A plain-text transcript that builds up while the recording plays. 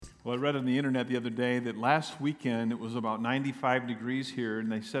Well, I read on the internet the other day that last weekend it was about 95 degrees here,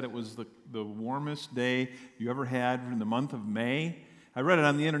 and they said it was the warmest day you ever had in the month of May. I read it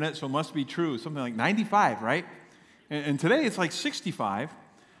on the internet, so it must be true. Something like 95, right? And today it's like 65.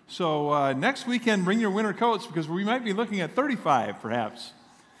 So next weekend, bring your winter coats because we might be looking at 35, perhaps.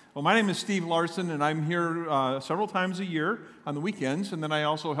 Well, my name is Steve Larson, and I'm here several times a year on the weekends, and then I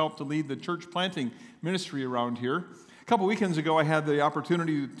also help to lead the church planting ministry around here. A couple weekends ago, I had the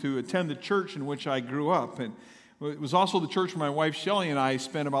opportunity to attend the church in which I grew up, and it was also the church my wife Shelley and I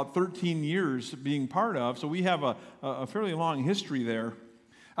spent about 13 years being part of, so we have a fairly long history there.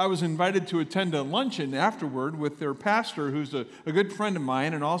 I was invited to attend a luncheon afterward with their pastor, who's a good friend of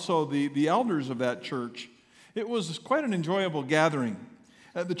mine, and also the elders of that church. It was quite an enjoyable gathering.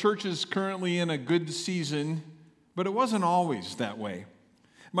 The church is currently in a good season, but it wasn't always that way.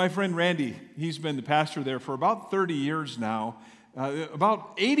 My friend Randy, he's been the pastor there for about 30 years now.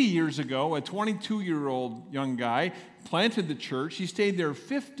 About 80 years ago, a 22-year-old young guy planted the church. He stayed there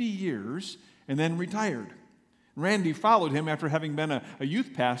 50 years and then retired. Randy followed him after having been a youth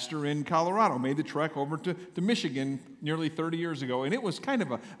pastor in Colorado, made the trek over to Michigan nearly 30 years ago, and it was kind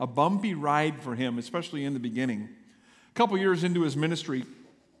of a bumpy ride for him, especially in the beginning. A couple years into his ministry,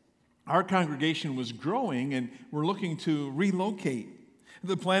 our congregation was growing, and we're looking to relocate.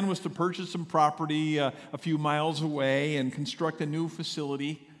 The plan was to purchase some property a few miles away and construct a new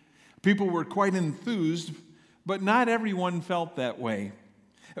facility. People were quite enthused, but not everyone felt that way.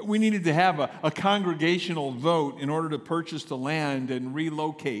 We needed to have a congregational vote in order to purchase the land and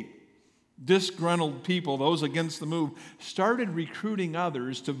relocate. Disgruntled people, those against the move, started recruiting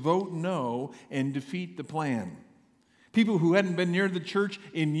others to vote no and defeat the plan. People who hadn't been near the church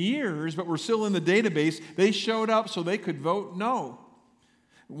in years but were still in the database, they showed up so they could vote no.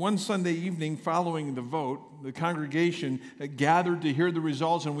 One Sunday evening following the vote, the congregation gathered to hear the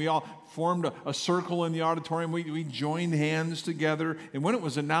results, and we all formed a circle in the auditorium. We joined hands together, and when it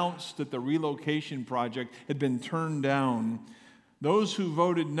was announced that the relocation project had been turned down, those who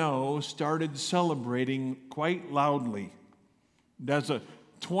voted no started celebrating quite loudly. As a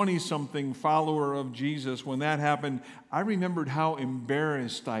 20-something follower of Jesus, when that happened, I remembered how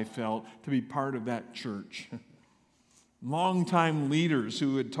embarrassed I felt to be part of that church. Longtime leaders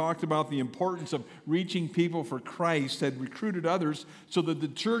who had talked about the importance of reaching people for Christ had recruited others so that the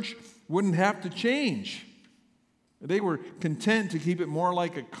church wouldn't have to change. They were content to keep it more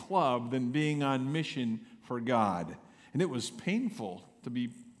like a club than being on mission for God. And it was painful to be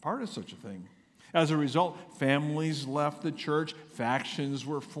part of such a thing. As a result, families left the church, factions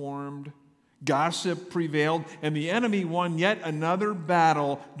were formed, gossip prevailed, and the enemy won yet another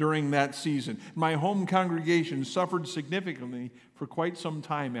battle during that season. My home congregation suffered significantly for quite some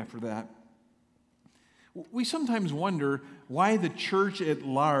time after that. We sometimes wonder why the church at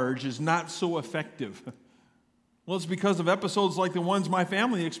large is not so effective. Well, it's because of episodes like the ones my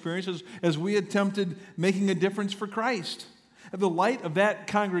family experiences as we attempted making a difference for Christ. The light of that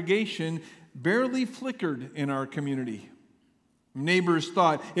congregation barely flickered in our community. Neighbors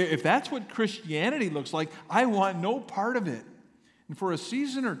thought, if that's what Christianity looks like, I want no part of it. And for a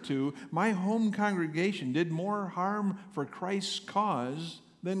season or two, my home congregation did more harm for Christ's cause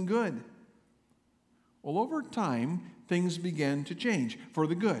than good. Well, over time, things began to change for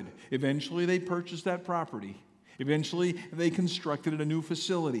the good. Eventually, they purchased that property. Eventually, they constructed a new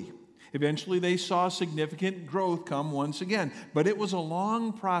facility. Eventually, they saw significant growth come once again. But it was a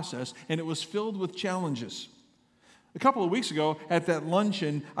long process, and it was filled with challenges. A couple of weeks ago at that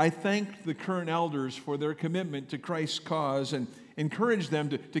luncheon, I thanked the current elders for their commitment to Christ's cause and encouraged them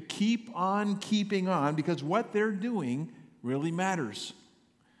to keep on keeping on because what they're doing really matters.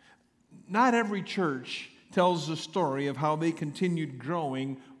 Not every church tells the story of how they continued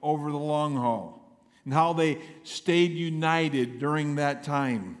growing over the long haul and how they stayed united during that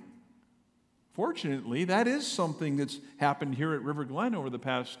time. Fortunately, that is something that's happened here at River Glen over the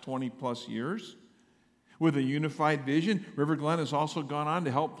past 20 plus years. With a unified vision, River Glen has also gone on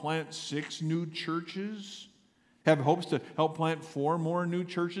to help plant 6 new churches, have hopes to help plant 4 more new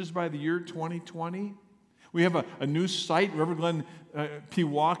churches by the year 2020. We have a new site, River Glen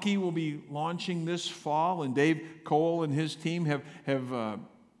Pewaukee will be launching this fall, and Dave Cole and his team have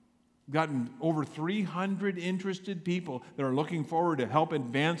gotten over 300 interested people that are looking forward to help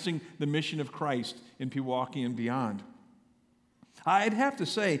advancing the mission of Christ in Pewaukee and beyond. I'd have to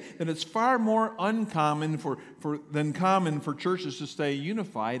say that it's far more uncommon than common for churches to stay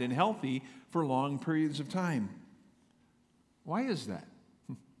unified and healthy for long periods of time. Why is that?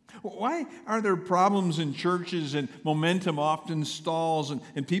 Why are there problems in churches and momentum often stalls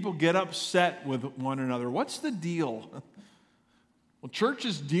and people get upset with one another? What's the deal? Well,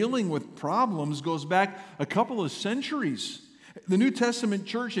 churches dealing with problems goes back a couple of centuries. The New Testament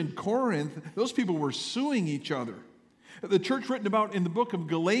church in Corinth, those people were suing each other. The church written about in the book of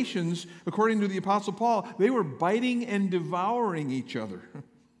Galatians, according to the Apostle Paul, they were biting and devouring each other.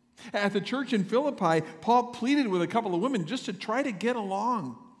 At the church in Philippi, Paul pleaded with a couple of women just to try to get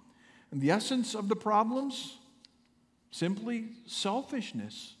along. And the essence of the problems? Simply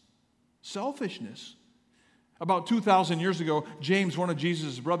selfishness. Selfishness. About 2,000 years ago, James, one of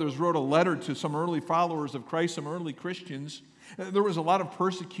Jesus' brothers, wrote a letter to some early followers of Christ, some early Christians. There was a lot of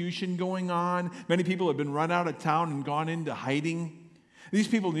persecution going on. Many people had been run out of town and gone into hiding. These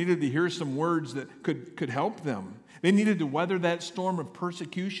people needed to hear some words that could help them. They needed to weather that storm of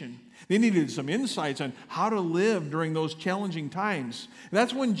persecution. They needed some insights on how to live during those challenging times. And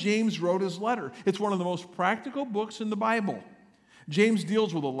that's when James wrote his letter. It's one of the most practical books in the Bible. James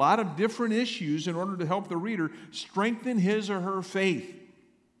deals with a lot of different issues in order to help the reader strengthen his or her faith.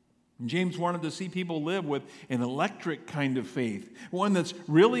 James wanted to see people live with an electric kind of faith, one that's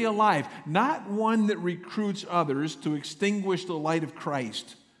really alive, not one that recruits others to extinguish the light of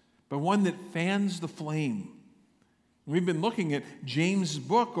Christ, but one that fans the flame. We've been looking at James'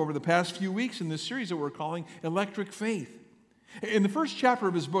 book over the past few weeks in this series that we're calling Electric Faith. In the first chapter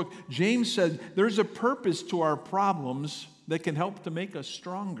of his book, James said there's a purpose to our problems that can help to make us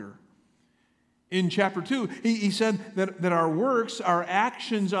stronger. In chapter 2, he said that our works, our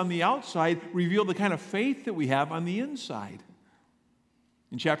actions on the outside reveal the kind of faith that we have on the inside.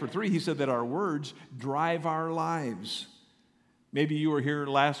 In chapter 3, he said that our words drive our lives. Maybe you were here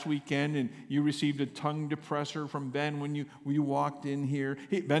last weekend and you received a tongue depressor from Ben when you walked in here.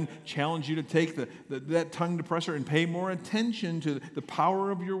 Ben challenged you to take that tongue depressor and pay more attention to the power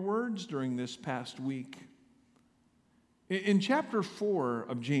of your words during this past week. In chapter 4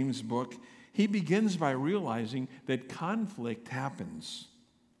 of James' book, he begins by realizing that conflict happens.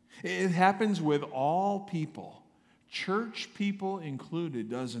 It happens with all people, church people included,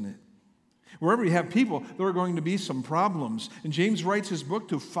 doesn't it? Wherever you have people, there are going to be some problems. And James writes his book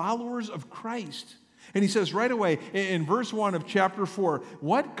to followers of Christ. And he says right away in verse 1 of chapter 4,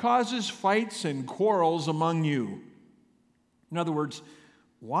 what causes fights and quarrels among you? In other words,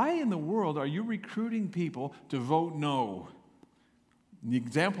 why in the world are you recruiting people to vote no? The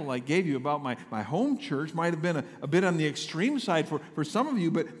example I gave you about my home church might have been a bit on the extreme side for some of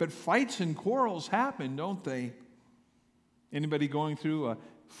you, but fights and quarrels happen, don't they? Anybody going through a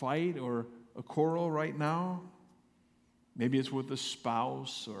fight or a quarrel right now? Maybe it's with a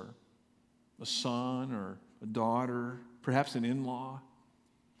spouse or a son or a daughter, perhaps an in-law.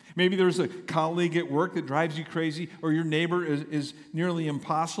 Maybe there's a colleague at work that drives you crazy, or your neighbor is nearly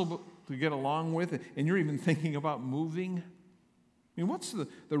impossible to get along with, and you're even thinking about moving. I mean, what's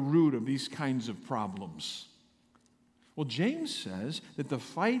the root of these kinds of problems? Well, James says that the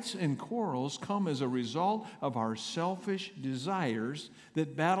fights and quarrels come as a result of our selfish desires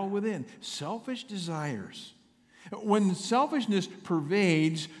that battle within. Selfish desires. When selfishness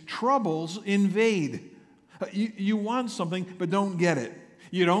pervades, troubles invade. You want something but don't get it.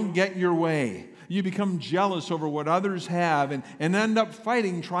 You don't get your way. You become jealous over what others have and end up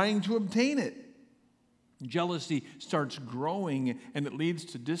fighting trying to obtain it. Jealousy starts growing and it leads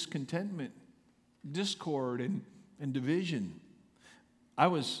to discontentment, discord, and division. I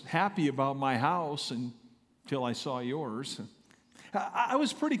was happy about my house until I saw yours. I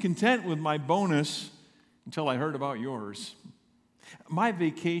was pretty content with my bonus until I heard about yours. My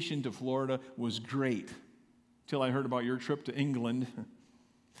vacation to Florida was great until I heard about your trip to England.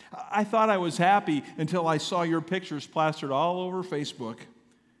 I thought I was happy until I saw your pictures plastered all over Facebook.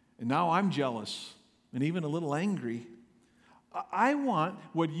 And now I'm jealous and even a little angry. I want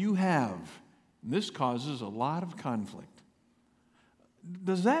what you have. And this causes a lot of conflict.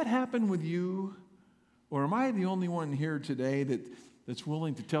 Does that happen with you? Or am I the only one here today that's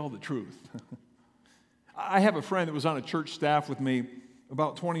willing to tell the truth? I have a friend that was on a church staff with me.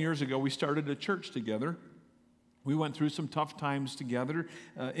 About 20 years ago, we started a church together. We went through some tough times together.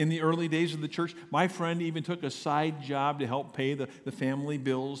 In the early days of the church, my friend even took a side job to help pay the family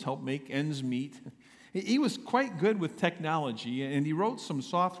bills, help make ends meet. He was quite good with technology, and he wrote some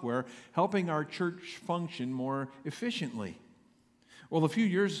software helping our church function more efficiently. Well, a few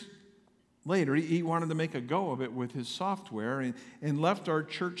years later, he wanted to make a go of it with his software and left our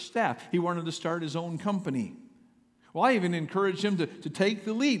church staff. He wanted to start his own company. Well, I even encouraged him to take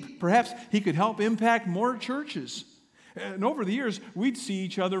the leap. Perhaps he could help impact more churches. And over the years, we'd see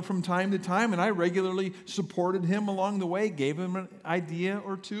each other from time to time, and I regularly supported him along the way, gave him an idea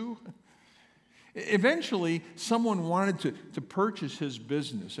or two. Eventually, someone wanted to purchase his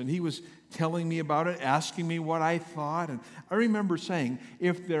business, and he was telling me about it, asking me what I thought. And I remember saying,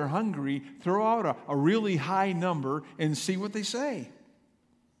 if they're hungry, throw out a really high number and see what they say.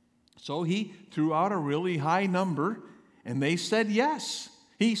 So he threw out a really high number, and they said yes.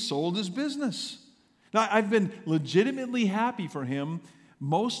 He sold his business. Now, I've been legitimately happy for him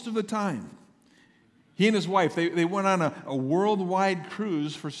most of the time. He and his wife, they went on a worldwide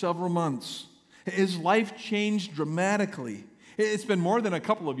cruise for several months. His life changed dramatically. It's been more than a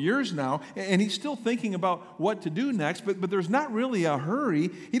couple of years now, and he's still thinking about what to do next, but there's not really a hurry.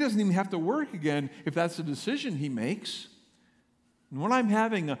 He doesn't even have to work again if that's the decision he makes. And when I'm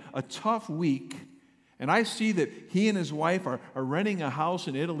having a tough week, and I see that he and his wife are renting a house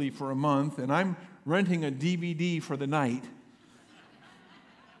in Italy for a month, and I'm renting a DVD for the night,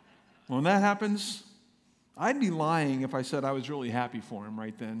 when that happens, I'd be lying if I said I was really happy for him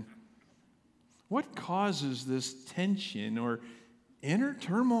right then. What causes this tension or inner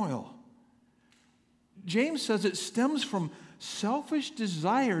turmoil? James says it stems from selfish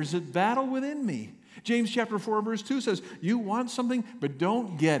desires that battle within me. James chapter 4, verse 2 says, you want something, but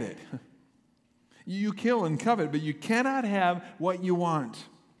don't get it. You kill and covet, but you cannot have what you want.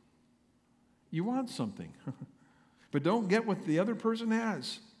 You want something, but don't get what the other person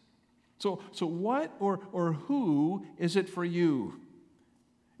has. So what or who is it for you?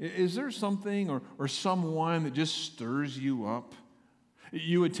 Is there something or someone that just stirs you up?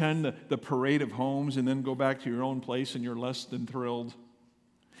 You attend the parade of homes and then go back to your own place and you're less than thrilled.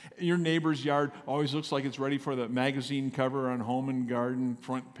 Your neighbor's yard always looks like it's ready for the magazine cover on Home and Garden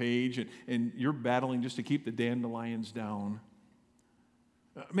front page, and you're battling just to keep the dandelions down.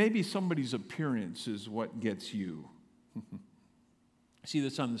 Maybe somebody's appearance is what gets you. See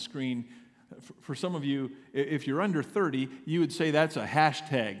this on the screen. For some of you, if you're under 30, you would say that's a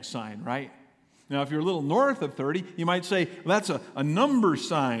hashtag sign, right? Now, if you're a little north of 30, you might say, well, that's a number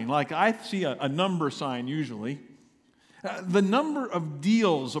sign, like I see a number sign usually. The number of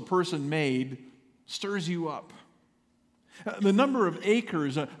deals a person made stirs you up. The number of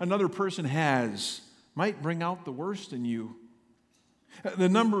acres another person has might bring out the worst in you. The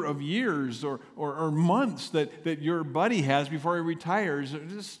number of years or months that your buddy has before he retires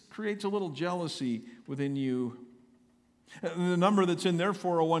just creates a little jealousy within you. The number that's in their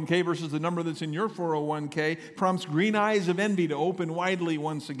 401k versus the number that's in your 401k prompts green eyes of envy to open widely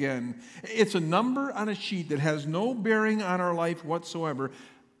once again. It's a number on a sheet that has no bearing on our life whatsoever,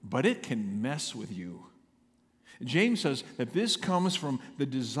 but it can mess with you. James says that this comes from the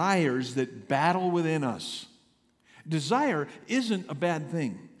desires that battle within us. Desire isn't a bad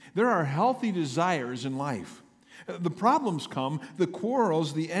thing. There are healthy desires in life. The problems come, the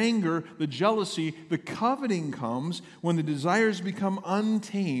quarrels, the anger, the jealousy, the coveting comes when the desires become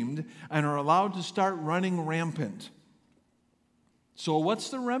untamed and are allowed to start running rampant. So what's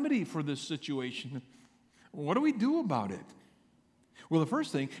the remedy for this situation? What do we do about it? Well, the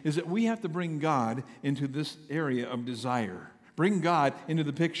first thing is that we have to bring God into this area of desire. Bring God into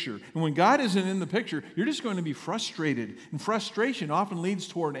the picture. And when God isn't in the picture, you're just going to be frustrated. And frustration often leads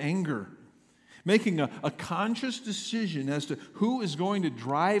toward anger. Making a conscious decision as to who is going to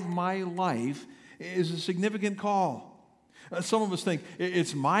drive my life is a significant call. Some of us think,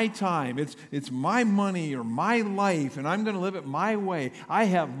 it's my time, it's my money or my life, and I'm going to live it my way. I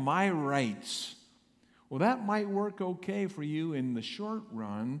have my rights. Well, that might work okay for you in the short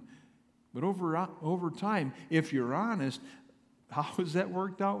run, but over time, if you're honest, how has that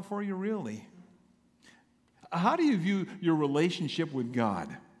worked out for you really? How do you view your relationship with God?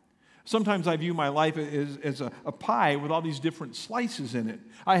 Sometimes I view my life as a pie with all these different slices in it.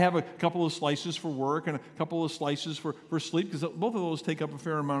 I have a couple of slices for work and a couple of slices for sleep, because both of those take up a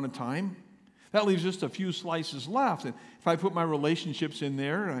fair amount of time. That leaves just a few slices left. And if I put my relationships in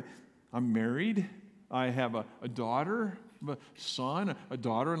there, I'm married. I have a daughter, a son, a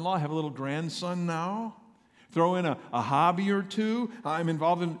daughter-in-law. I have a little grandson now. Throw in a hobby or two. I'm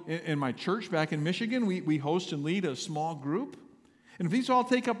involved in my church back in Michigan. We host and lead a small group. And if these all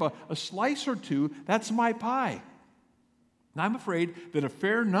take up a slice or two, that's my pie. And I'm afraid that a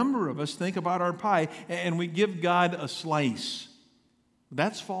fair number of us think about our pie and we give God a slice.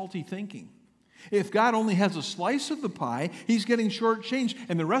 That's faulty thinking. If God only has a slice of the pie, he's getting shortchanged,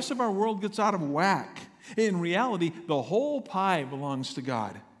 and the rest of our world gets out of whack. In reality, the whole pie belongs to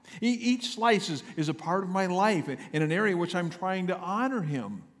God. Each slice is a part of my life in an area which I'm trying to honor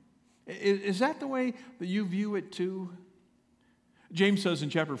him. Is that the way that you view it too? James says in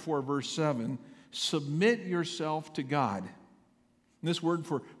chapter 4, verse 7, submit yourself to God. And this word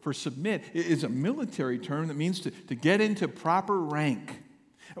for submit is a military term that means to get into proper rank.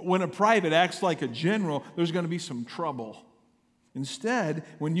 When a private acts like a general, there's going to be some trouble. Instead,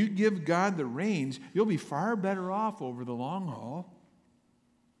 when you give God the reins, you'll be far better off over the long haul.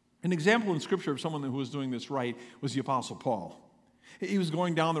 An example in Scripture of someone who was doing this right was the Apostle Paul. He was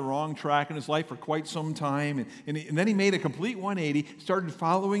going down the wrong track in his life for quite some time, and then he made a complete 180, started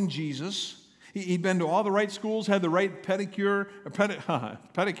following Jesus. He'd been to all the right schools, had the right pedicure,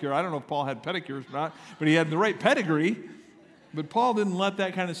 I don't know if Paul had pedicures or not, but he had the right pedigree. But Paul didn't let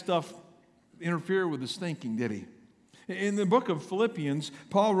that kind of stuff interfere with his thinking, did he? In the book of Philippians,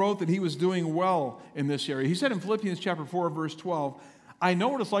 Paul wrote that he was doing well in this area. He said in Philippians chapter 4, verse 12, I know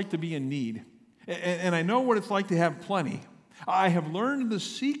what it's like to be in need, and I know what it's like to have plenty. I have learned the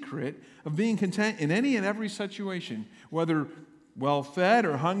secret of being content in any and every situation, whether well-fed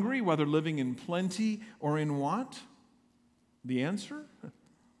or hungry, whether living in plenty or in want. The answer?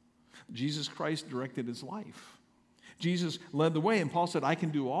 Jesus Christ directed his life. Jesus led the way, and Paul said, I can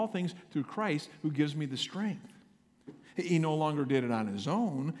do all things through Christ who gives me the strength. He no longer did it on his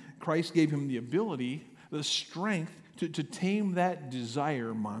own. Christ gave him the ability, the strength to tame that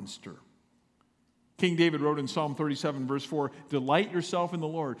desire monster. King David wrote in Psalm 37, verse 4, delight yourself in the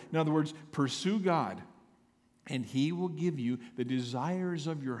Lord. In other words, pursue God, and he will give you the desires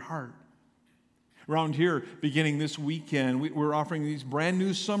of your heart. Around here, beginning this weekend, we're offering these brand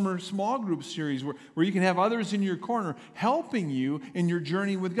new summer small group series where you can have others in your corner helping you in your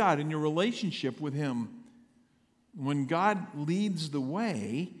journey with God, in your relationship with him. When God leads the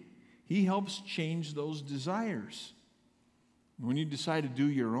way, he helps change those desires. When you decide to do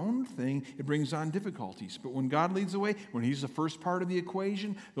your own thing, it brings on difficulties. But when God leads the way, when he's the first part of the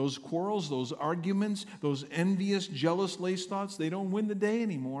equation, those quarrels, those arguments, those envious, jealous, laced thoughts, they don't win the day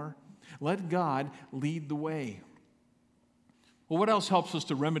anymore. Let God lead the way. Well, what else helps us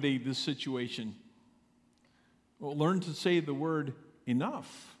to remedy this situation? Well, learn to say the word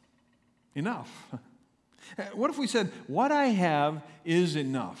enough. Enough. What if we said, what I have is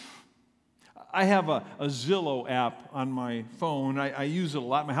enough? I have a Zillow app on my phone. I use it a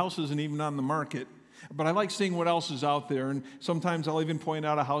lot. My house isn't even on the market. But I like seeing what else is out there. And sometimes I'll even point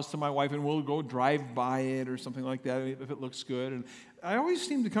out a house to my wife and we'll go drive by it or something like that if it looks good. And I always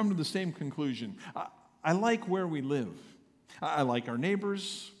seem to come to the same conclusion. I like where we live. I like our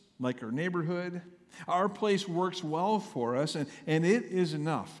neighbors, like our neighborhood. Our place works well for us, and it is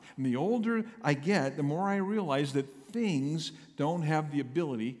enough. And the older I get, the more I realize that things don't have the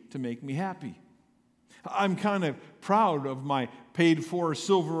ability to make me happy. I'm kind of proud of my paid-for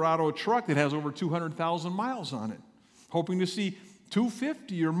Silverado truck that has over 200,000 miles on it, hoping to see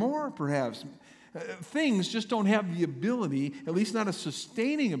 250 or more, perhaps. Things just don't have the ability, at least not a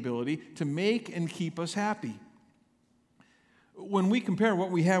sustaining ability, to make and keep us happy. When we compare what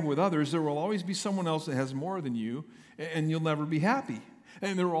we have with others, there will always be someone else that has more than you, and you'll never be happy.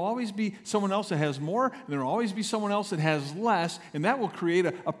 And there will always be someone else that has more, and there will always be someone else that has less, and that will create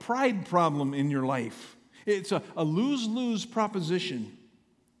a pride problem in your life. It's a lose-lose proposition.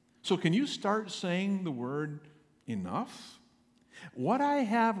 So can you start saying the word enough? What I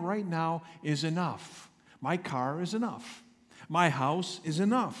have right now is enough. My car is enough. My house is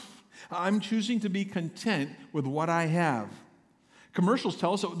enough. I'm choosing to be content with what I have. Commercials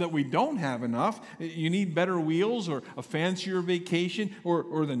tell us that we don't have enough. You need better wheels or a fancier vacation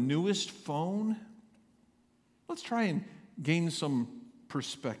or the newest phone. Let's try and gain some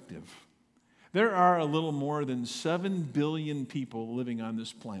perspective. There are a little more than 7 billion people living on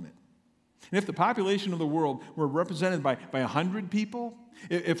this planet. And if the population of the world were represented by 100 people,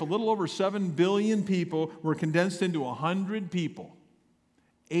 if a little over 7 billion people were condensed into 100 people,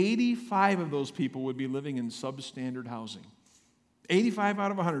 85 of those people would be living in substandard housing. 85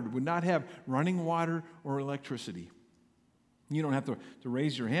 out of 100 would not have running water or electricity. You don't have to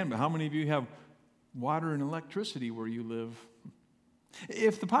raise your hand, but how many of you have water and electricity where you live?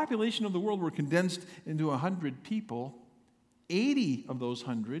 If the population of the world were condensed into 100 people, 80 of those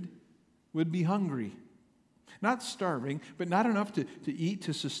 100 would be hungry. Not starving, but not enough to eat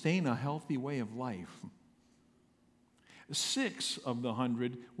to sustain a healthy way of life. 6 of the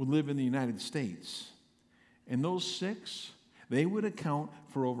 100 would live in the United States. And those 6, they would account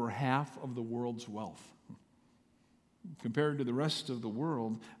for over half of the world's wealth. Compared to the rest of the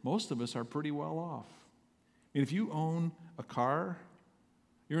world, most of us are pretty well off. And if you own a car,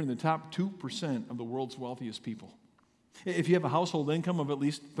 you're in the top 2% of the world's wealthiest people. If you have a household income of at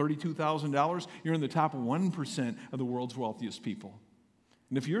least $32,000, you're in the top 1% of the world's wealthiest people.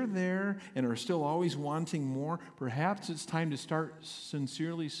 And if you're there and are still always wanting more, perhaps it's time to start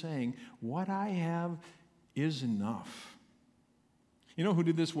sincerely saying, what I have is enough. You know who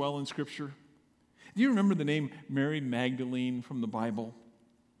did this well in Scripture? Do you remember the name Mary Magdalene from the Bible?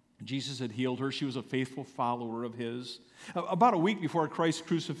 Jesus had healed her. She was a faithful follower of his. About a week before Christ's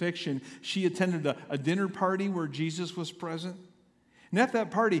crucifixion, she attended a dinner party where Jesus was present. And at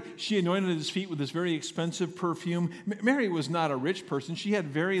that party, she anointed his feet with this very expensive perfume. Mary was not a rich person. She had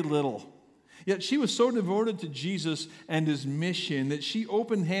very little. Yet she was so devoted to Jesus and his mission that she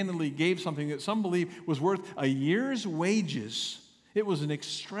open-handedly gave something that some believe was worth a year's wages. It was an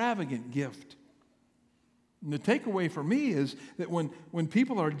extravagant gift. And the takeaway for me is that when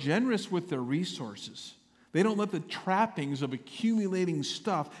people are generous with their resources, they don't let the trappings of accumulating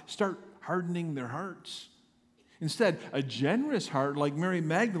stuff start hardening their hearts. Instead, a generous heart like Mary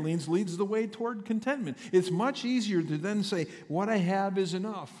Magdalene's leads the way toward contentment. It's much easier to then say, what I have is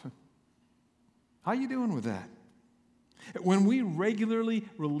enough. How are you doing with that? When we regularly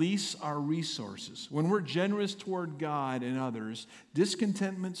release our resources, when we're generous toward God and others,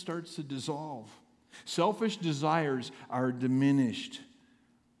 discontentment starts to dissolve. Selfish desires are diminished.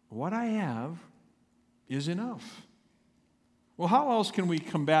 What I have is enough. Well, how else can we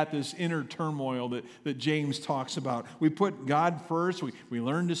combat this inner turmoil that James talks about? We put God first, we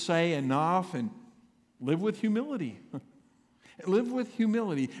learn to say enough, and live with humility. Live with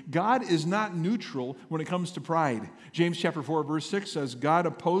humility. God is not neutral when it comes to pride. James chapter 4, verse 6 says, God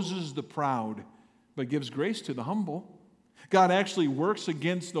opposes the proud, but gives grace to the humble. God actually works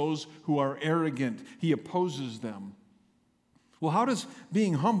against those who are arrogant. He opposes them. Well, how does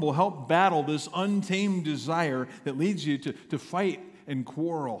being humble help battle this untamed desire that leads you to fight and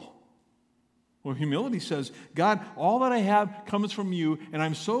quarrel? Well, humility says, God, all that I have comes from you, and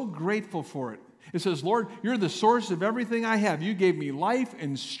I'm so grateful for it. It says, Lord, you're the source of everything I have. You gave me life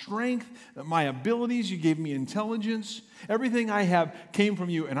and strength, my abilities. You gave me intelligence. Everything I have came from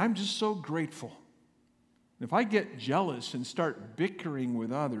you, and I'm just so grateful. If I get jealous and start bickering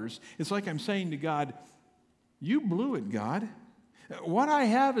with others, it's like I'm saying to God, you blew it, God. What I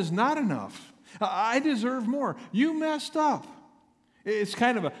have is not enough. I deserve more. You messed up. It's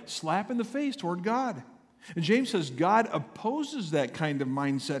kind of a slap in the face toward God. And James says God opposes that kind of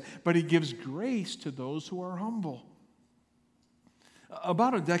mindset, but he gives grace to those who are humble.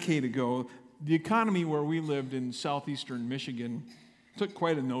 About a decade ago, the economy where we lived in southeastern Michigan took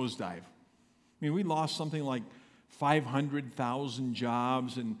quite a nosedive. I mean, we lost something like 500,000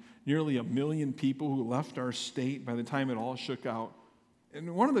 jobs and nearly 1 million people who left our state by the time it all shook out.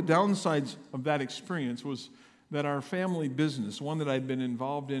 And one of the downsides of that experience was that our family business, one that I'd been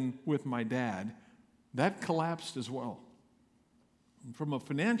involved in with my dad, that collapsed as well. From a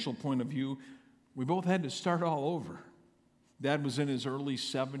financial point of view, we both had to start all over. Dad was in his early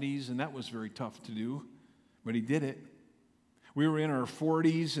 70s, and that was very tough to do, but he did it. We were in our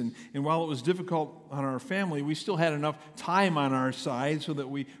 40s, and while it was difficult on our family, we still had enough time on our side so that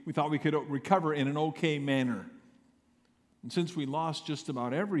we thought we could recover in an okay manner. And since we lost just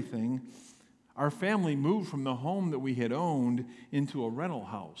about everything, our family moved from the home that we had owned into a rental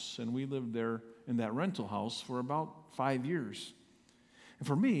house, and we lived there in that rental house for about 5 years. And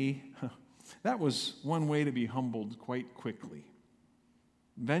for me, that was one way to be humbled quite quickly.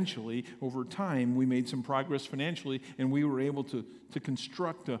 Eventually, over time, we made some progress financially, and we were able to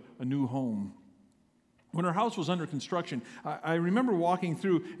construct a new home. When our house was under construction, I remember walking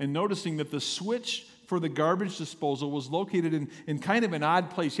through and noticing that the switch for the garbage disposal was located in kind of an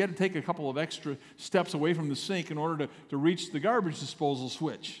odd place. You had to take a couple of extra steps away from the sink in order to reach the garbage disposal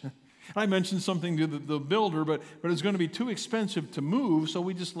switch. I mentioned something to the builder, but it was going to be too expensive to move, so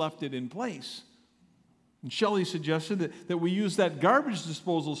we just left it in place. And Shelley suggested that we use that garbage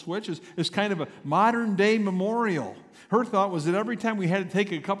disposal switch as kind of a modern-day memorial. Her thought was that every time we had to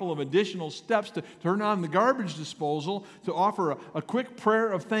take a couple of additional steps to turn on the garbage disposal, to offer a quick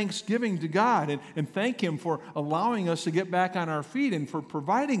prayer of thanksgiving to God and thank Him for allowing us to get back on our feet and for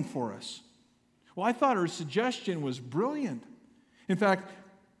providing for us. Well, I thought her suggestion was brilliant. In fact,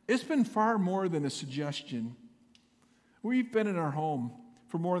 it's been far more than a suggestion. We've been in our home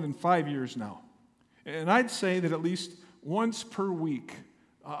for more than 5 years now. And I'd say that at least once per week,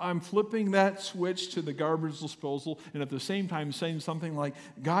 I'm flipping that switch to the garbage disposal and at the same time saying something like,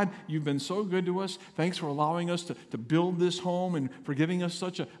 God, you've been so good to us. Thanks for allowing us to build this home and for giving us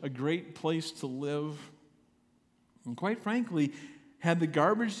such a great place to live. And quite frankly, had the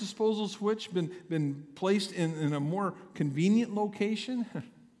garbage disposal switch been placed in a more convenient location,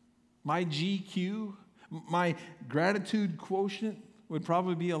 my GQ, my gratitude quotient would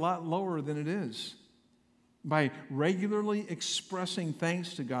probably be a lot lower than it is. By regularly expressing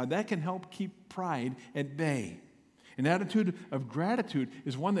thanks to God, that can help keep pride at bay. An attitude of gratitude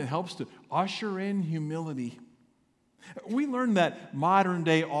is one that helps to usher in humility. We learned that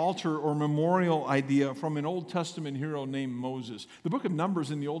modern-day altar or memorial idea from an Old Testament hero named Moses. The book of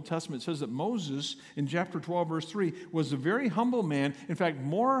Numbers in the Old Testament says that Moses, in chapter 12, verse 3, was a very humble man, in fact,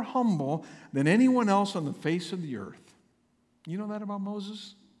 more humble than anyone else on the face of the earth. You know that about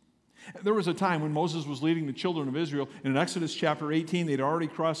Moses? There was a time when Moses was leading the children of Israel. In Exodus chapter 18, they'd already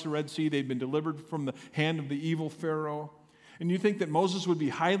crossed the Red Sea. They'd been delivered from the hand of the evil Pharaoh. And you think that Moses would be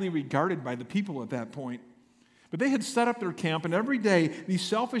highly regarded by the people at that point. But they had set up their camp, and every day these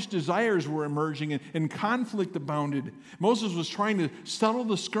selfish desires were emerging and conflict abounded. Moses was trying to settle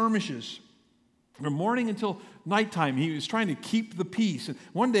the skirmishes. From morning until nighttime, he was trying to keep the peace. And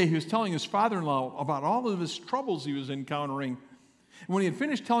one day he was telling his father-in-law about all of his troubles he was encountering. And when he had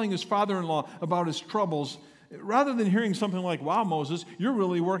finished telling his father-in-law about his troubles, rather than hearing something like, "Wow, Moses, you're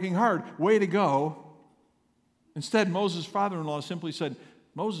really working hard, way to go," instead, Moses' father-in-law simply said,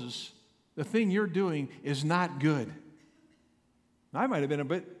 "Moses, the thing you're doing is not good." I might have been a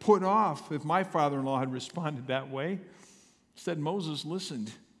bit put off if my father-in-law had responded that way. Instead, Moses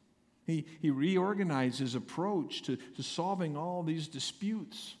listened. He reorganized his approach to solving all these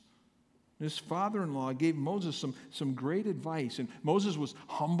disputes. His father-in-law gave Moses some great advice, and Moses was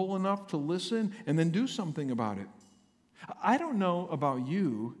humble enough to listen and then do something about it. I don't know about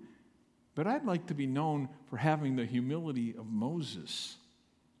you, but I'd like to be known for having the humility of Moses.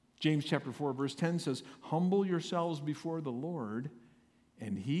 James chapter 4, verse 10 says, "Humble yourselves before the Lord,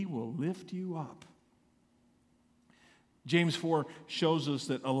 and he will lift you up." James 4 shows us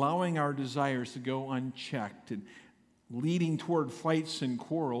that allowing our desires to go unchecked and leading toward fights and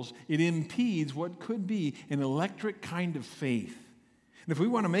quarrels, it impedes what could be an electric kind of faith. And if we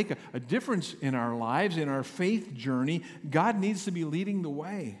want to make a difference in our lives, in our faith journey, God needs to be leading the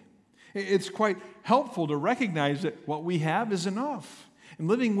way. It's quite helpful to recognize that what we have is enough. And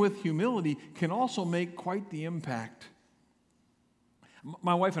living with humility can also make quite the impact.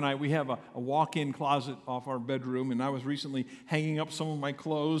 My wife and I, we have a walk-in closet off our bedroom, and I was recently hanging up some of my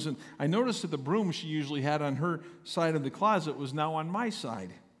clothes, and I noticed that the broom she usually had on her side of the closet was now on my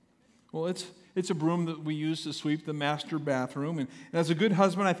side. Well, it's a broom that we use to sweep the master bathroom, and as a good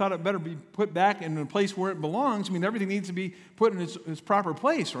husband, I thought it better be put back in the place where it belongs. I mean, everything needs to be put in its proper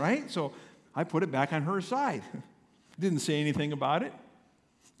place, right? So I put it back on her side. Didn't say anything about it.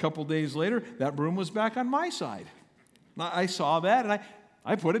 A couple days later, that broom was back on my side. I saw that, and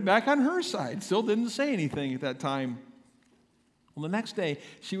I put it back on her side. Still didn't say anything at that time. Well, the next day,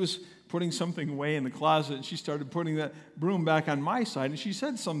 she was putting something away in the closet, and she started putting that broom back on my side, and she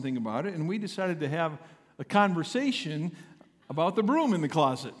said something about it, and we decided to have a conversation about the broom in the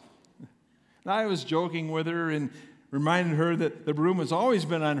closet. Now, I was joking with her and reminded her that the broom has always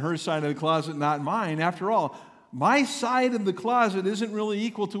been on her side of the closet, not mine. After all, my side of the closet isn't really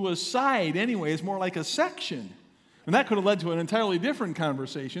equal to a side anyway. It's more like a section. And that could have led to an entirely different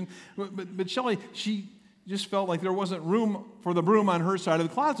conversation. But Shelley, she just felt like there wasn't room for the broom on her side of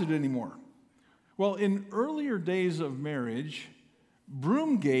the closet anymore. Well, in earlier days of marriage,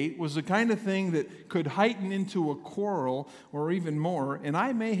 Broomgate was the kind of thing that could heighten into a quarrel or even more, and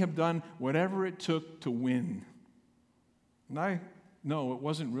I may have done whatever it took to win. And I know it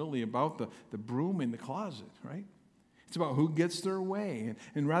wasn't really about the broom in the closet, right? It's about who gets their way.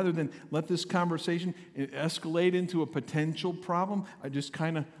 And rather than let this conversation escalate into a potential problem, I just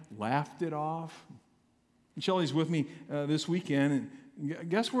kind of laughed it off. And Shelley's with me this weekend, and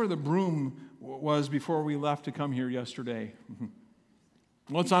guess where the broom was before we left to come here yesterday?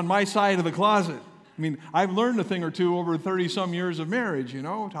 Well, it's on my side of the closet. I mean, I've learned a thing or two over 30-some years of marriage,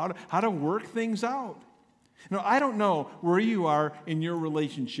 how to work things out. I don't know where you are in your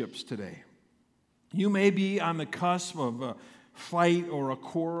relationships today. You may be on the cusp of a fight or a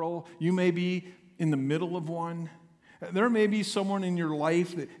quarrel. You may be in the middle of one. There may be someone in your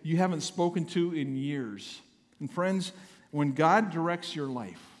life that you haven't spoken to in years. And friends, when God directs your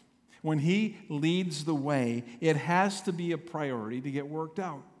life, when He leads the way, it has to be a priority to get worked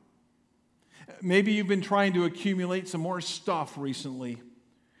out. Maybe you've been trying to accumulate some more stuff recently.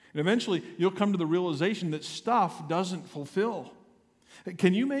 And eventually, you'll come to the realization that stuff doesn't fulfill.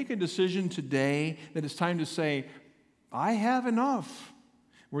 Can you make a decision today that it's time to say, I have enough,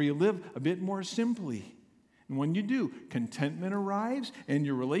 where you live a bit more simply? And when you do, contentment arrives and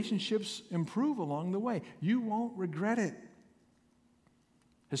your relationships improve along the way. You won't regret it.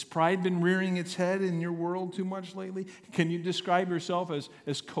 Has pride been rearing its head in your world too much lately? Can you describe yourself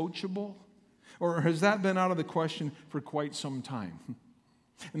as coachable? Or has that been out of the question for quite some time?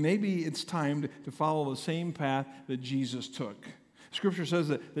 And maybe it's time to follow the same path that Jesus took. Scripture says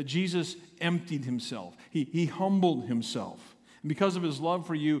that Jesus emptied himself. He humbled himself. And because of his love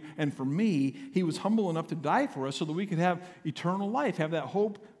for you and for me, he was humble enough to die for us so that we could have eternal life, have that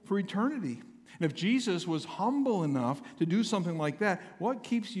hope for eternity. And if Jesus was humble enough to do something like that, what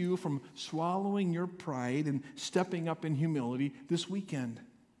keeps you from swallowing your pride and stepping up in humility this weekend?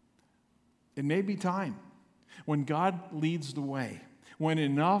 It may be time when God leads the way, when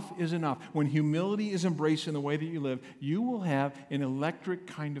enough is enough, when humility is embraced in the way that you live, you will have an electric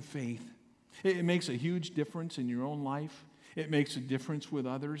kind of faith. It makes a huge difference in your own life. It makes a difference with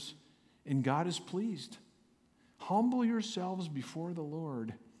others, and God is pleased. Humble yourselves before the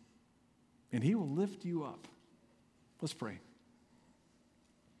Lord, and he will lift you up. Let's pray.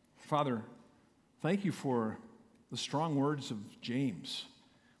 Father, thank you for the strong words of James,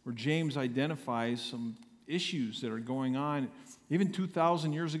 where James identifies some issues that are going on even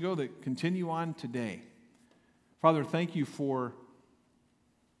 2,000 years ago that continue on today. Father, thank you for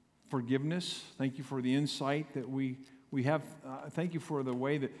forgiveness. Thank you for the insight that we have. Thank you for the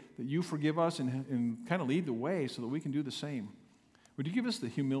way that you forgive us and kind of lead the way so that we can do the same. Would you give us the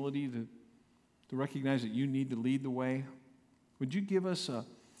humility to recognize that you need to lead the way? Would you give us a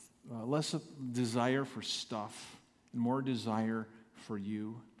less desire for stuff and more desire for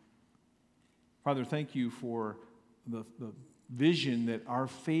you? Father, thank you for the vision that our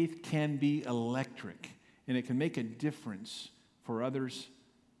faith can be electric and it can make a difference for others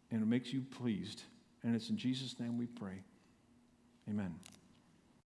and it makes you pleased. And it's in Jesus' name we pray. Amen.